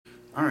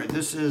All right,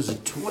 this is a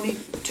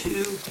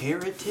 22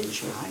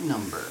 Heritage high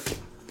number.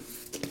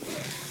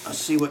 Let's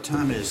see what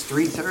time it is.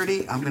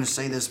 3:30. I'm going to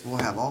say this will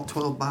have all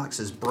 12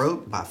 boxes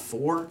broke by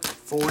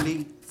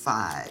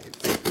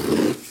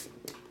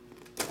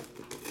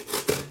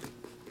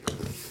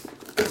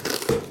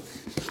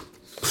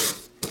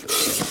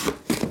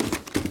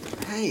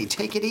Hey,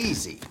 take it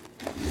easy.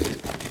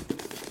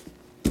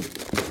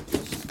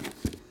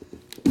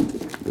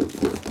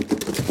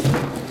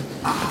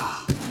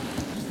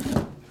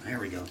 There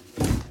we go.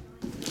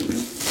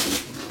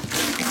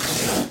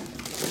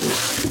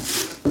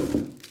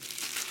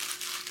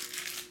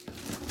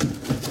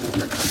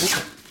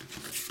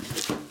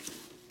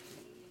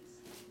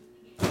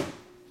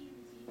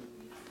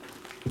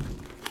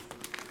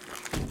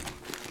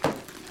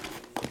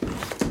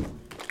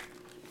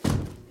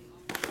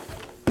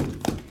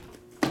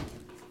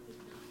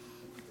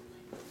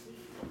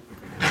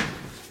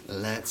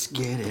 Let's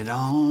get it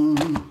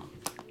on.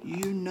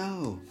 You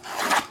know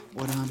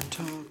what I'm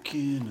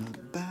talking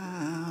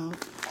about.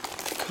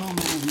 Come on,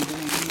 baby.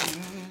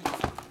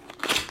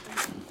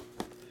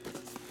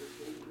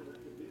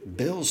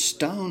 Bill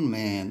Stone,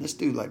 man. This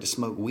dude like to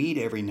smoke weed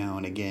every now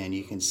and again.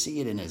 You can see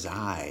it in his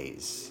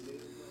eyes.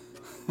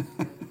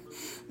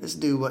 This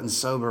dude wasn't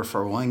sober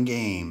for one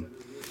game.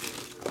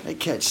 They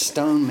catch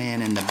Stone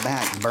Man in the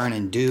back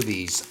burning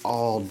doobies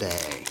all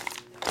day.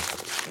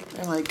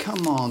 They're like,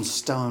 come on,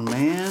 Stone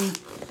Man.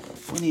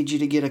 We need you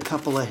to get a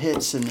couple of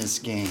hits in this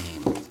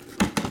game.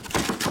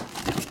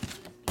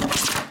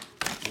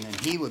 And then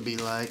he would be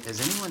like, has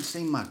anyone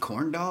seen my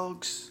corn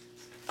dogs?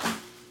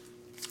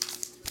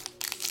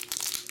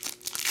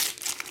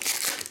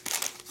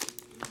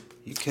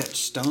 You catch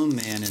Stone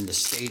Man in the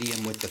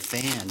stadium with the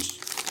fans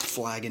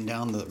flagging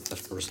down the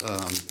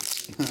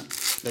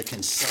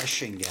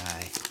concession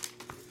guy.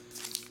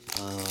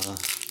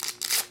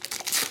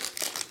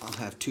 I'll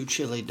have 2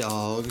 chili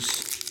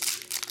dogs,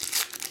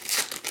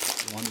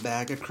 1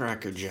 bag of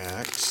Cracker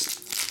Jacks,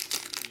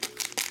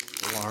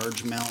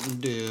 large Mountain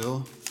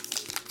Dew.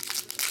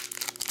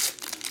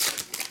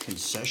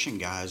 Concession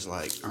guy's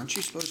like, aren't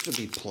you supposed to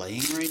be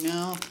playing right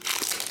now?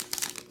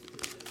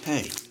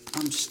 Hey,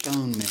 I'm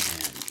Stone Man.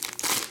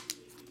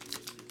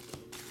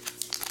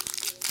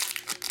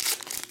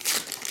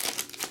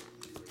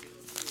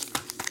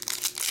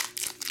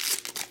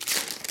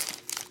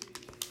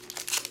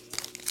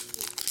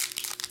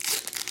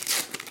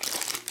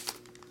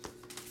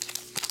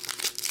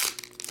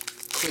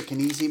 Quick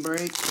and easy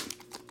break.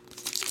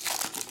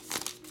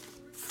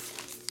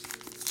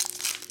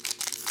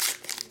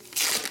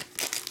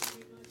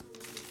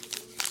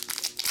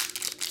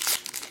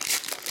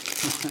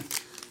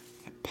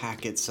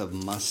 Packets of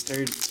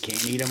mustard.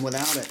 Can't eat them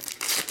without it.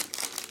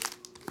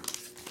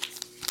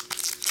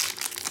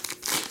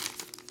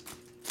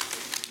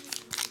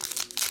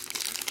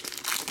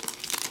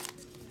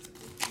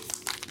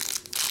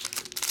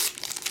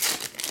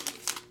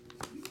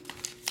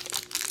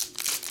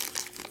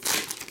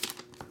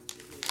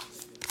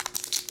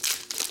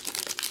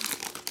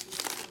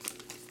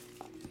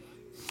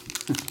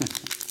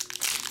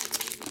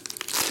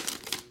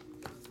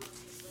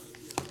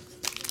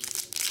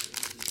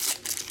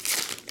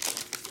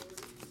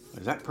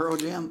 Is that Pearl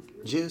Jam,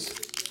 Jizz?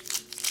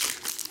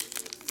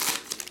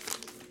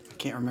 I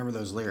can't remember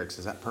those lyrics.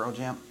 Is that Pearl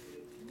Jam?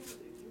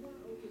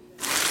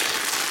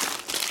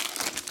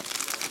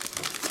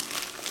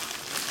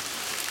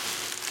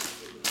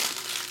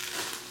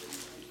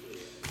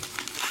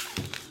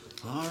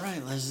 All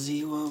right, let's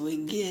see what we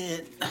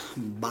get.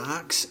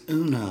 Box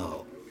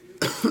Uno.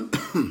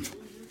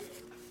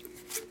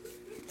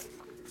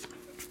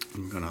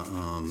 I'm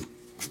gonna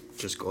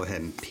just go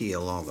ahead and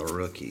peel all the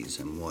rookies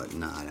and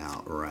whatnot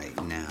out right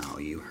now.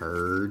 You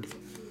heard?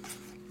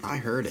 I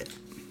heard it.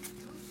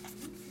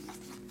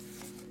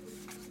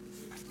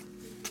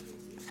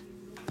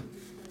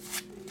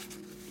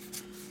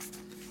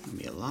 Gonna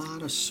be a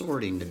lot of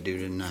sorting to do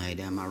tonight,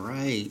 am I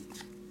right?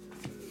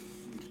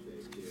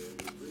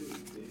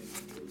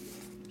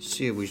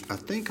 See, I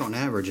think on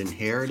average in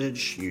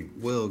Heritage you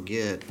will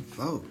get,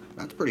 oh,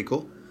 that's pretty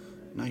cool.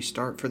 Nice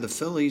start for the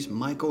Phillies,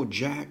 Michael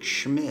Jack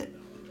Schmidt.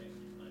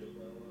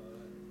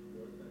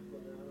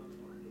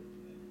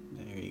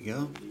 There you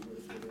go.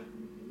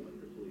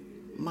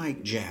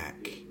 Mike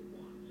Jack.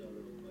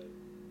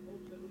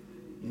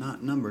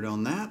 Not numbered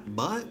on that,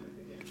 but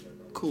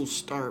cool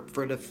start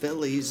for the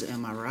Phillies,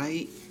 am I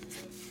right?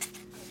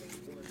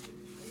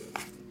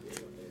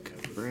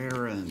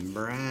 Cabrera and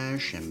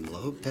Brash and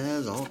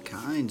Lopez, all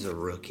kinds of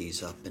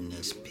rookies up in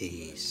this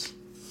piece.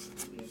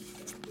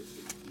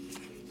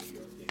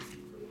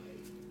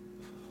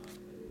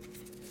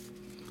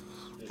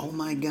 Oh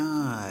my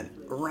God,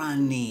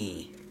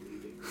 Ronnie.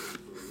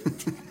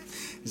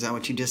 Is that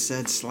what you just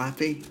said,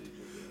 Slappy?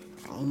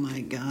 Oh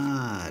my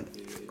God,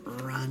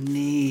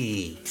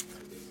 Ronnie.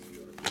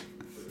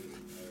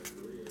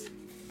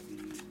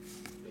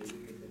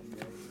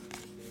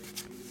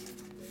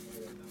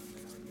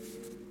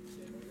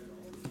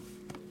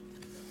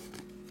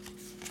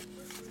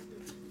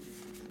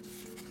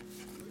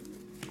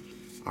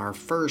 our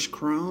first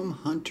chrome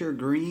Hunter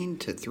Green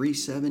to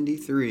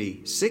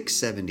 373.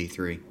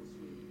 673.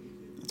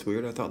 That's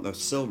weird. I thought the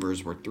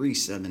silvers were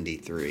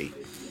 373.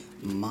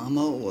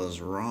 Mama was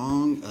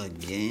wrong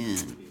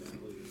again.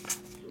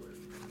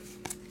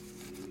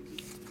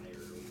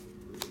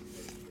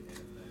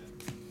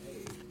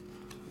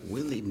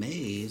 Willie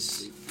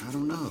Mays? I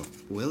don't know.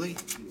 Willie?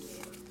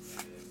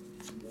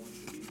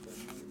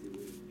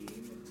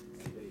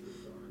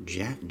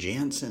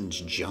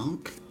 Jansen's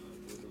junk?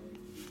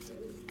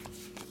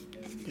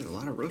 Got a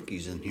lot of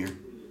rookies in here.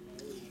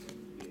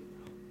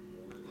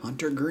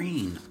 Hunter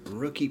Green,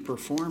 rookie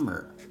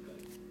performer.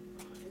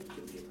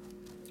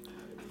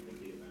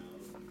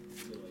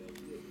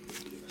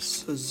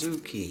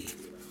 Suzuki.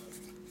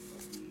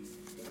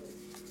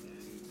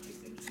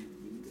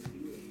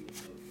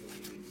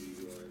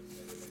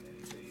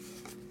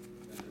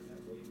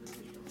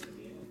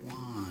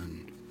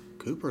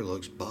 Cooper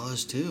looks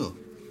buzzed too.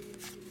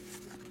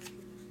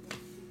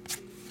 I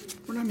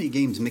wonder how many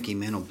games Mickey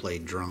Mantle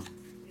played drunk.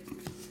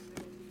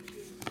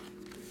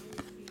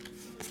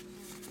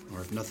 Or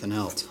if nothing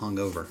else,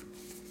 hungover.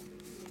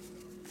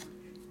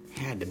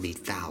 Had to be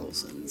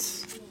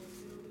thousands.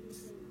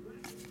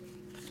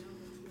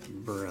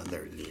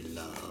 Brotherly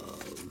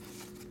love.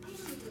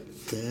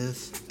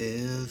 This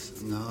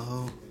is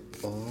no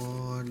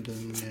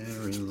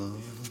ordinary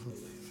love.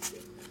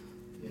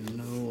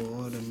 No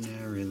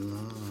ordinary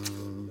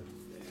love,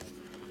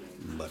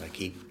 but I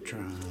keep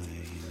trying.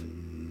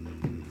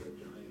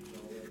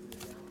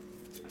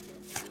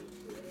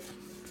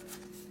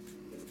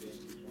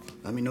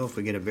 Let me know if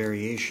we get a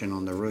variation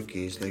on the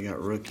rookies. They got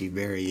rookie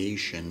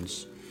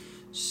variations.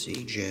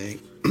 CJ,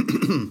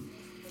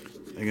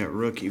 they got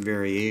rookie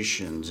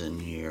variations in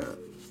here.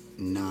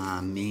 Nah,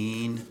 I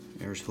mean,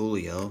 there's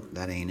Julio.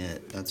 That ain't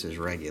it. That's his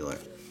regular.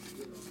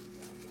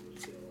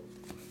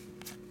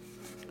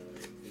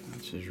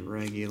 His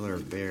regular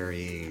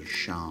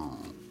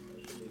variation.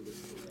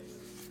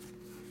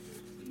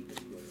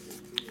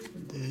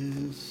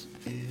 This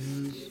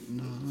is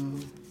no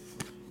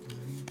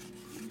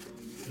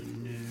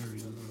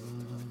ordinary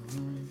love.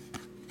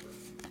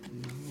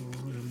 No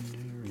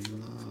ordinary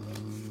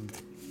love.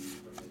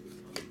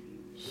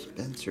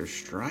 Spencer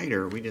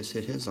Strider, we just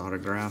hit his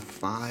autograph.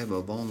 5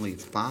 of only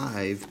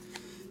 5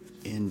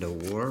 in the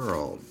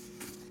world.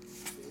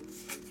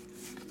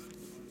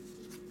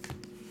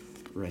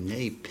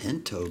 Renee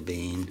Pinto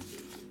Bean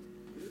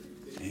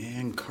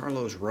and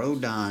Carlos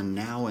Rodon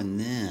now and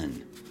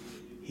then.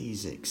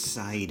 He's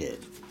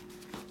excited.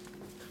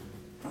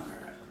 All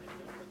right.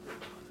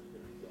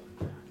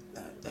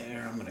 That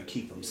there, I'm going to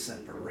keep them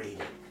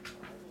separated.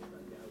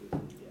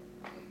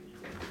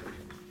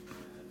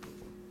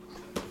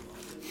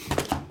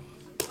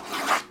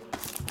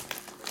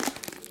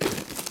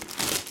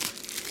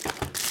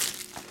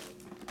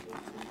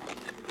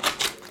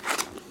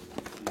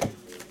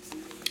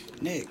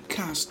 Nick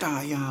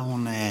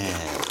Castellanos.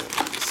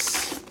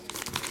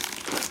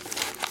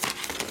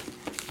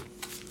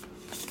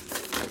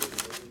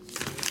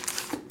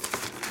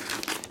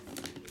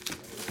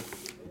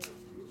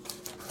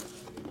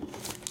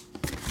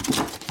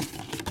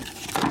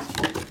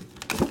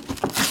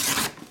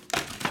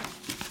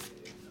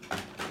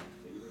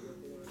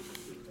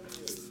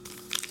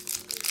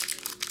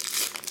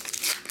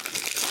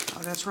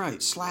 Oh, that's right.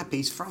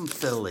 Slappy's from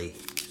Philly.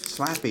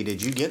 Slappy,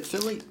 did you get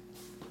Philly?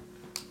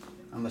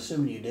 I'm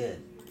assuming you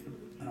did.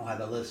 I don't have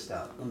the list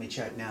up. Let me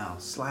check now.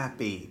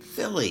 Slappy,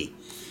 Philly.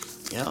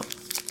 Yep.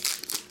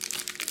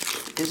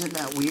 Isn't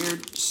that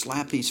weird?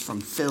 Slappy's from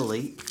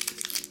Philly.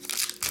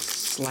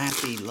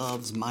 Slappy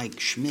loves Mike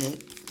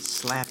Schmidt.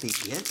 Slappy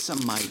gets a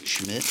Mike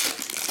Schmidt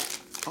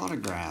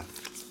autograph.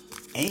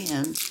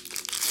 And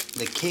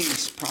the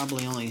case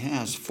probably only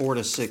has 4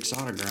 to 6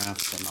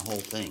 autographs in the whole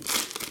thing.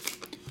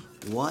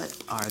 What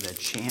are the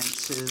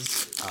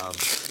chances of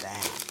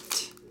that?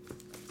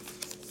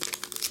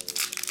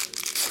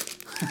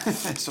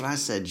 That's what I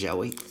said,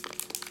 Joey.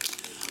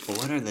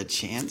 What are the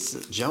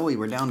chances? Joey,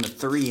 we're down to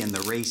 3 in the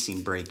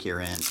racing break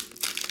you're in.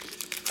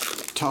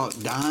 Talk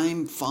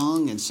Dime,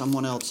 Fung, and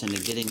someone else into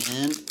getting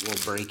in. We'll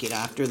break it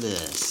after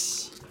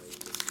this.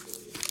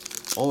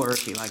 Or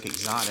if you like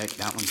exotic,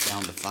 that one's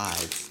down to 5.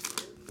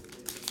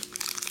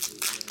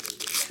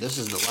 This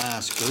is the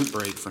last group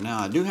break for now.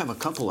 I do have a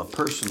couple of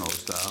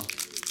personals, though.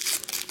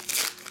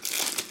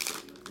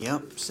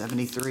 Yep,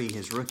 73,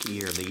 his rookie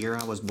year, the year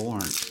I was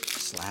born.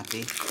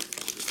 Slappy.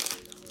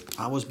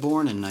 I was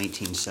born in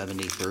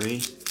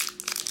 1973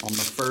 on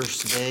the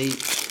first day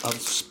of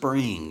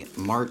spring,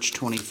 March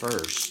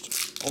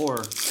 21st.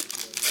 Or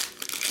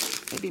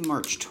maybe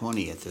March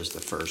 20th is the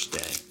first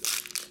day.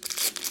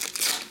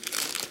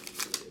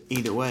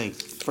 Either way,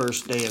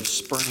 first day of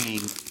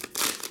spring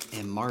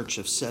in March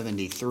of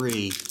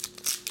 73,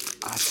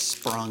 I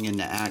sprung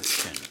into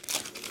action.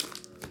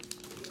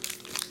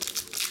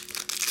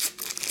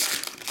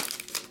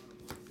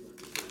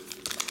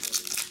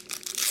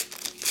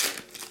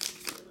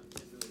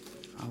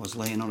 I was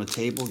laying on a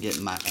table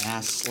getting my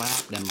ass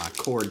slapped and my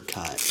cord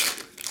cut.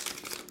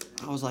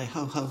 I was like,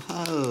 ho, ho,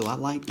 ho, I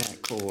like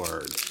that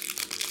cord.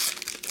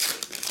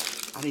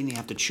 I didn't even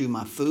have to chew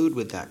my food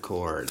with that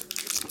cord.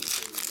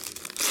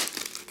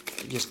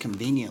 It just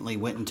conveniently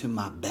went into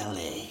my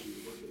belly.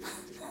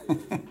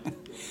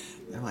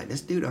 They're like, this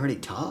dude already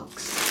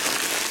talks.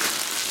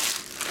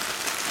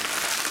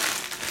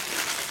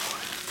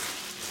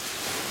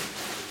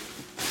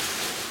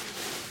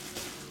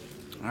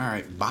 All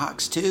right,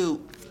 box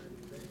 2.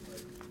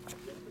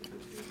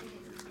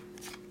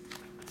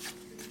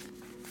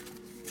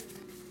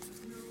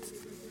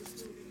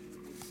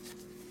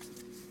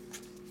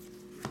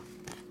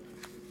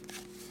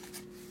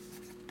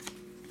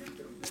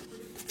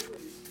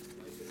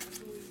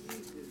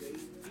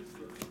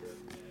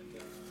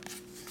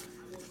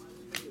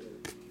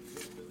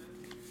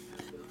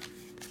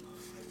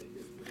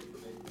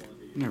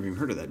 Never even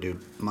heard of that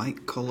dude.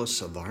 Mike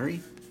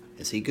Colasavari?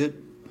 Is he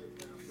good?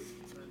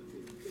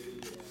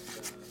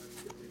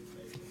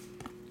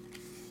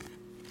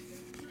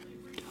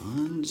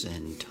 Tons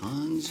and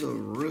tons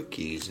of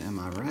rookies,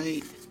 am I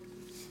right?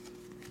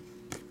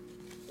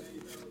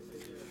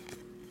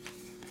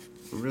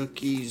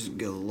 Rookies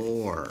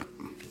galore.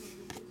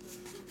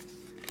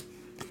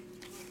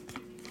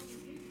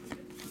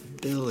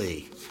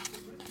 Billy.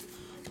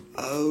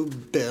 Oh,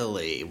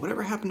 Billy.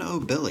 Whatever happened to Oh,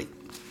 Billy?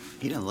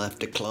 He done left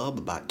the club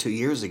about 2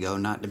 years ago,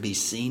 not to be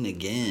seen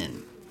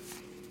again.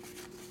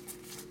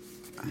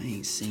 I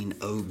ain't seen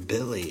Oh,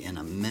 Billy in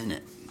a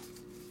minute.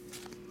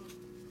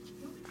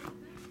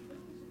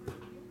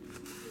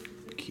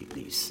 Keep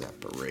these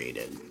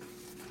separated.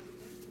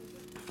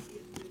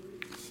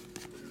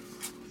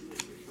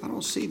 I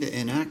don't see the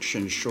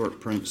inaction short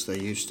prints they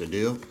used to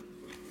do.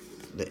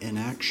 The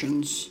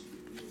inactions.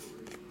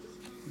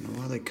 I don't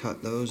know why they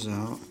cut those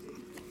out.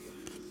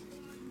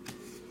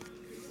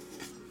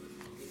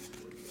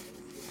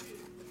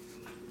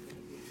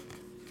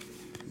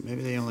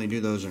 Maybe they only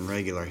do those in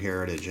regular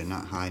Heritage and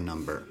not high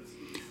number.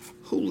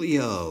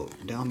 Julio,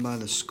 down by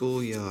the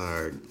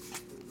schoolyard.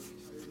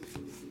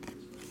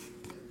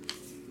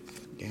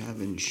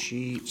 Gavin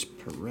Sheets,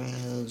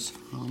 Perez,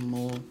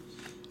 Hummel,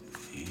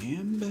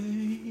 and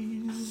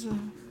Bays.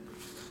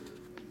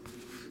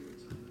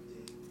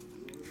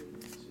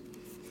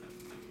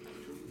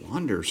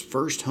 Wander's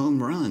first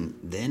home run,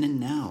 then and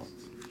now.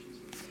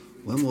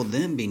 When will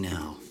then be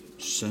now?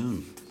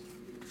 Soon.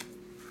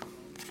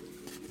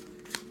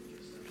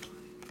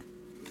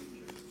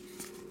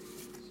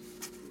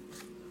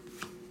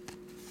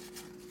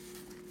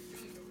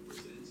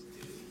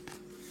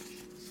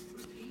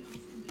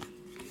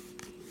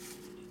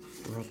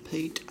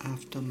 Repeat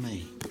after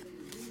me.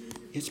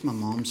 It's my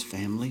mom's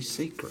family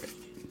secret.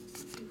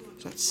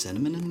 Is that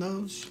cinnamon in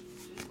those?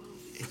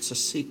 It's a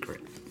secret.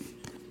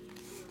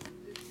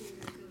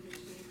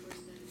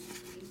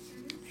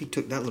 He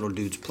took that little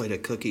dude's plate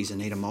of cookies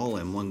and ate them all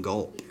in one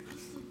gulp.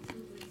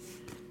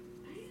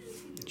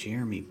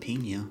 Jeremy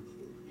Pena.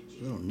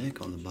 Little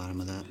nick on the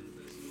bottom of that.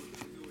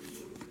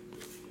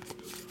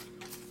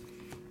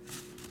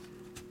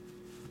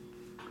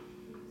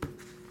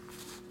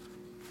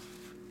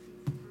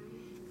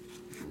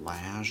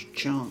 Last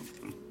chunk.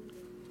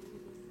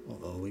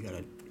 Uh-oh, we got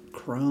a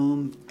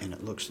chrome and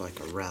it looks like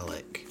a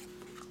relic.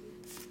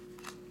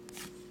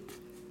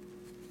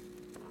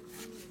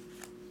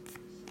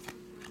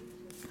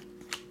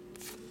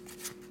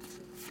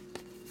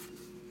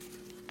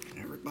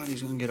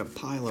 Everybody's going to get a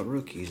pile of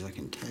rookies, I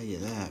can tell you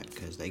that,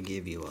 because they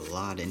give you a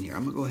lot in here.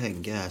 I'm going to go ahead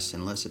and guess,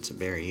 unless it's a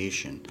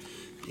variation,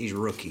 these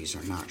rookies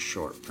are not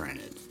short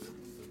printed.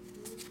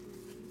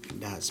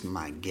 That's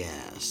my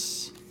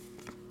guess.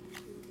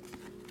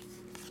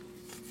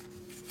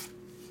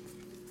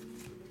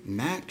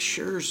 Max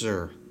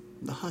Scherzer,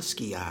 the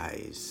Husky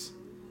Eyes.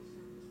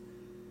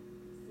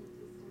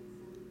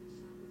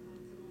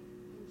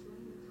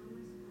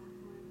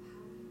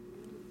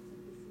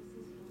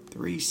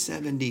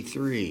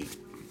 $373.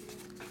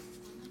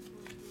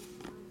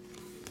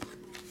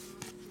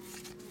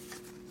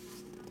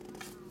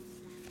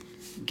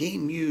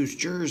 Game used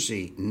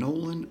jersey,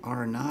 Nolan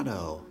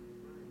Arenado.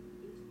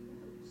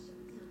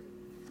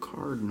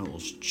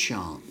 Cardinals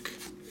chunk.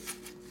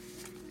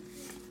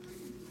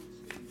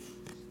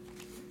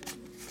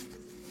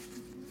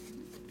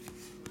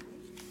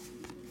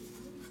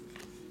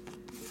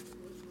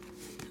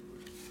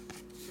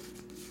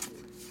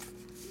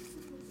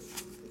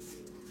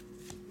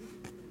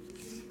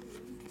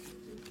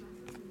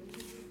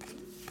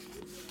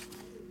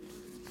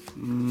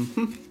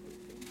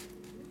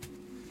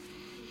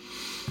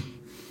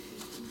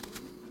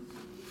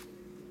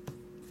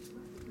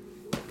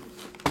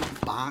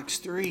 Box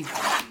 3. Oh,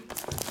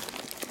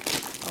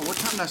 what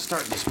time did I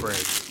start this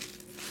break?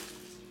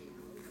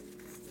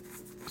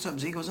 What's up,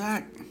 Ziegel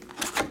Zach?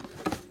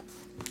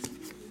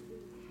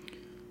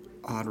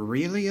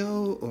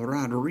 Aurelio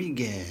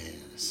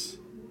Rodriguez.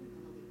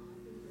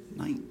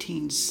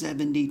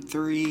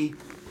 1973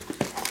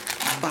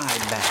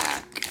 buyback.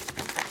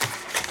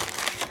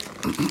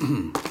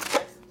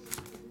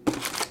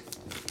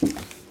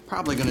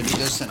 Probably going to do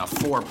this in a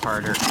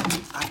 4-parter.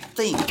 I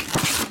think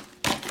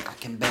I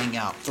can bang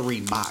out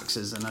 3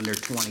 boxes in under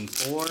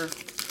 24.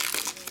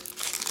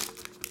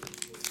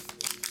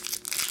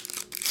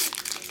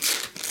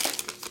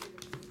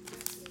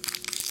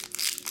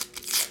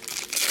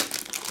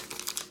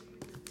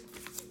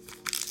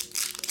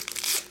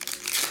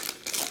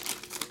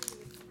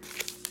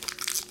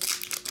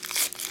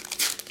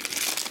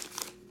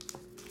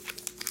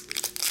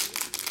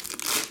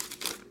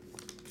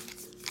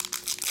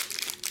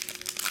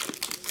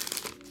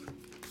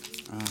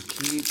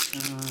 keep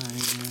trying.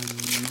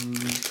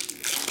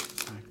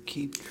 I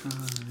keep trying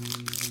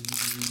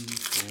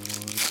for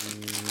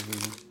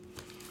you.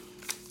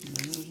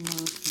 There's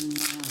nothing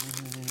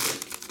like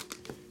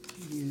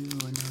you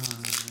and I,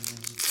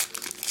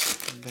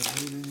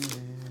 baby.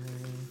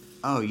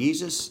 Oh,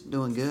 Jesus,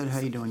 doing good. How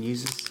you doing,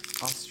 Jesus?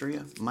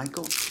 Austria,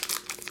 Michael,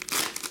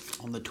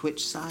 on the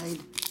Twitch side.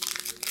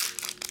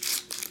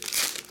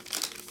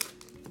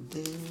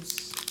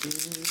 This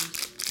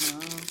is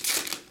not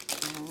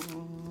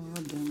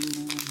ordinary.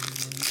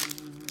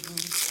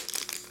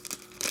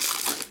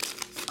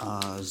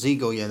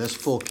 Ziegel, yeah, that's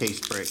full case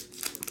break.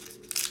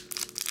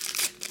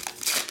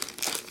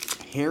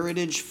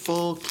 Heritage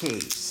full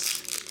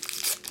case.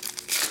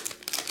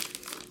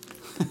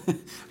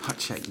 I'll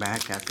check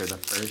back after the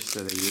first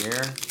of the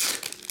year.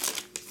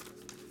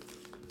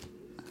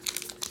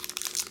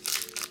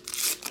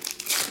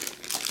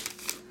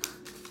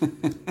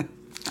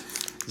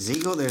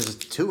 Ziegel, there's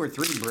 2 or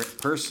 3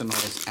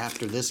 personals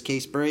after this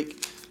case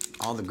break.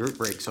 All the group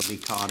breaks will be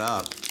caught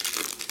up.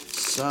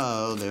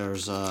 So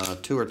there's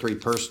 2 or 3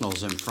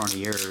 personals in front of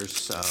yours.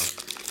 So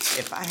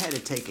if I had to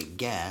take a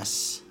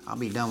guess, I'll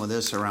be done with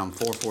this around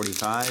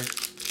 4:45.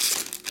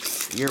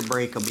 Your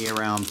break will be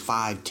around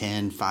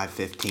 5:10,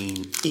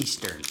 5:15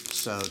 Eastern.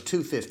 So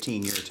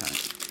 2:15 your time.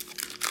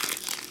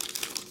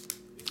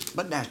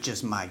 But that's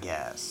just my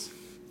guess.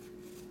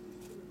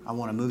 I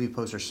want a movie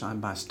poster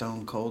signed by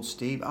Stone Cold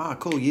Steve. Ah,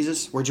 cool,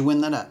 Jesus. Where'd you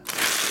win that at?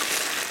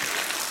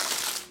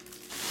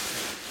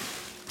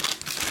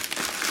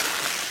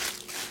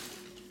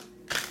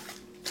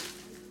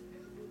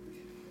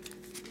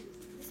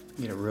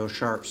 Get a real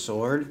sharp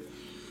sword.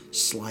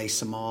 Slice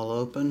them all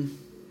open.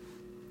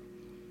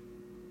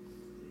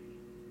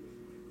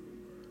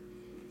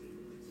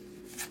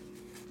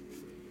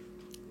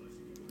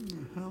 What the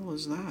hell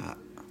is that?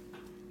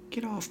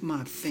 Get off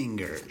my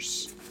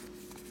fingers.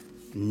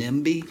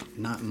 NIMBY,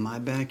 not in my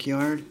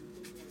backyard.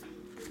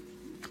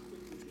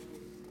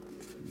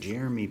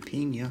 Jeremy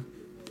Pena.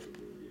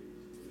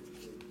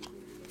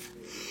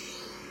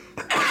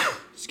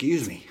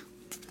 Excuse me.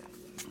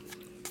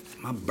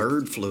 My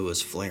bird flu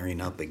is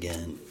flaring up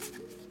again.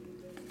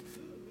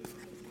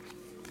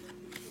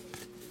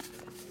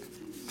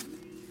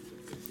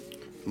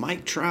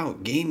 Mike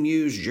Trout, game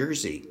used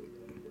jersey.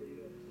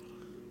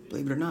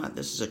 Believe it or not,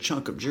 this is a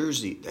chunk of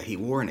jersey that he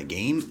wore in a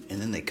game,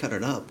 and then they cut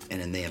it up,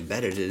 and then they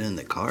embedded it in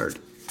the card.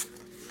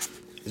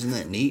 Isn't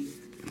that neat?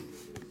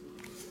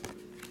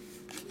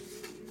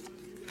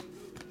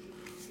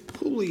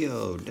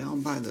 Julio,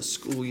 down by the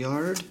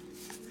schoolyard.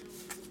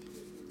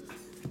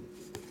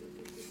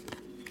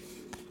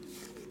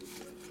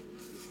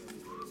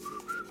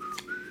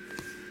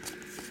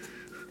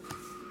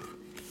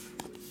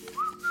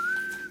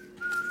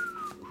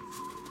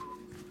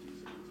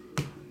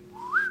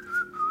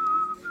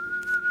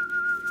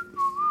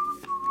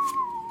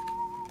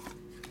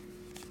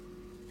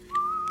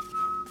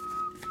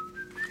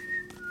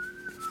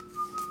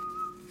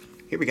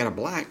 Here we got a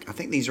black. I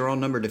think these are all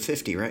numbered to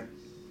 50, right?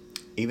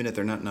 Even if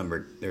they're not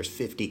numbered, there's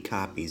 50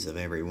 copies of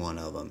every one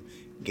of them.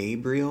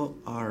 Gabriel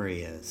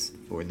Arias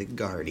for the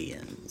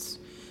Guardians.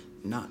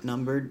 Not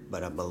numbered,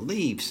 but I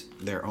believe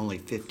there are only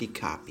 50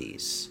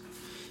 copies.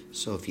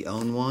 So if you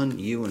own one,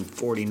 you and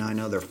 49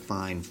 other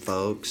fine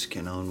folks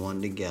can own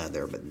one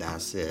together, but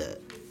that's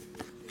it.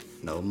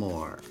 No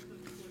more.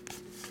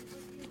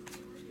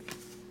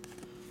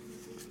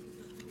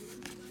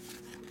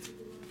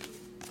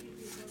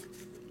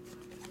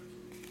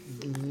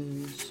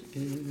 This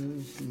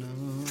is no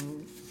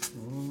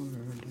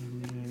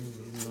ordinary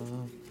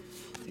love.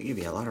 They give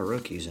you a lot of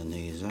rookies in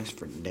these, that's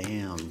for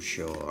damn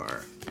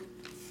sure.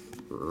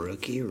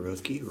 Rookie,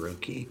 rookie,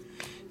 rookie.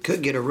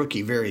 Could get a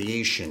rookie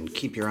variation.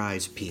 Keep your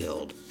eyes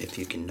peeled if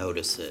you can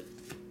notice it.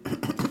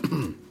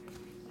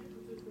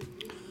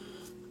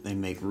 They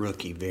make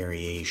rookie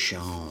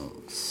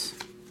variations.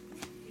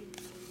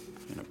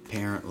 And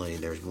apparently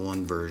there's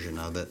one version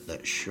of it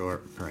that's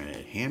short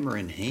printed. Hammer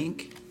and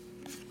Hank.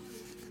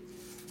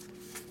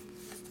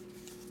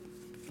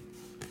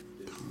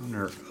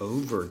 Connor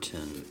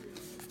Overton,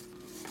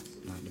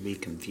 not to be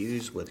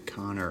confused with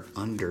Connor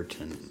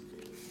Underton.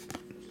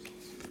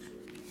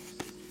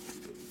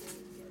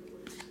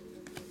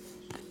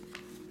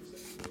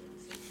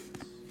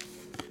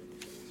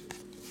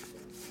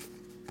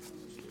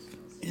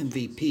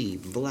 MVP,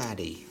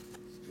 Vladdy.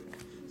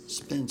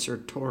 Spencer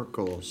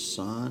Torkel's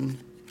son.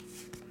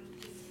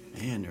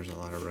 Man, there's a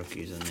lot of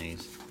rookies in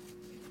these.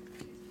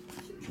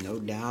 No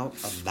doubt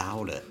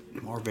about it,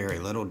 or very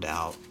little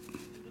doubt.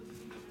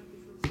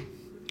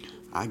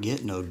 I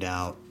get no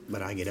doubt,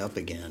 but I get up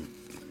again.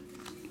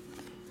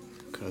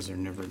 Because they're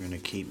never going to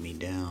keep me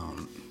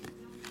down.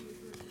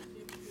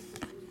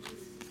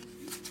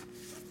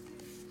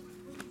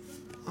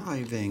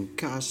 Ivan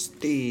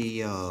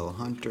Castillo,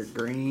 Hunter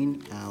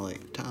Green,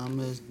 Alec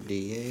Thomas,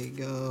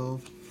 Diego,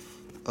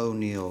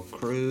 O'Neal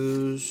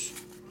Cruz.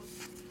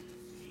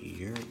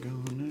 You're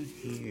gonna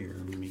hear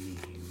me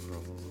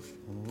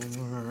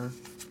roar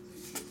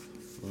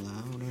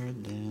louder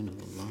than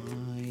a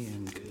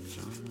lion, 'cause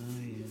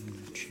I am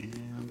the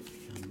champ.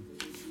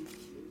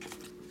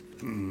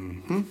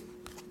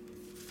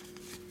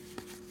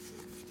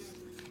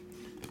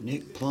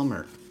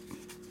 Plummer.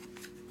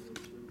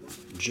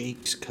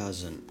 Jake's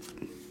cousin.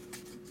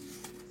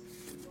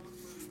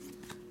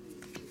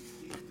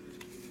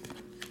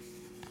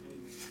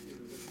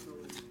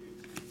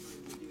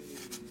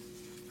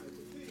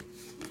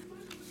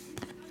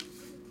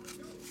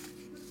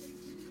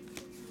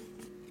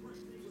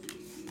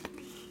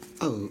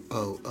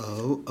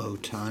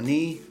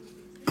 Otani.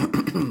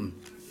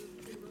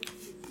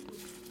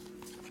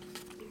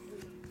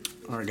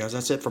 Alright guys,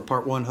 that's it for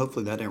part 1.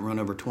 Hopefully that didn't run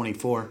over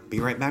 24. Be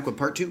right back with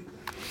part 2.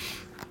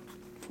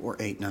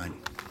 489.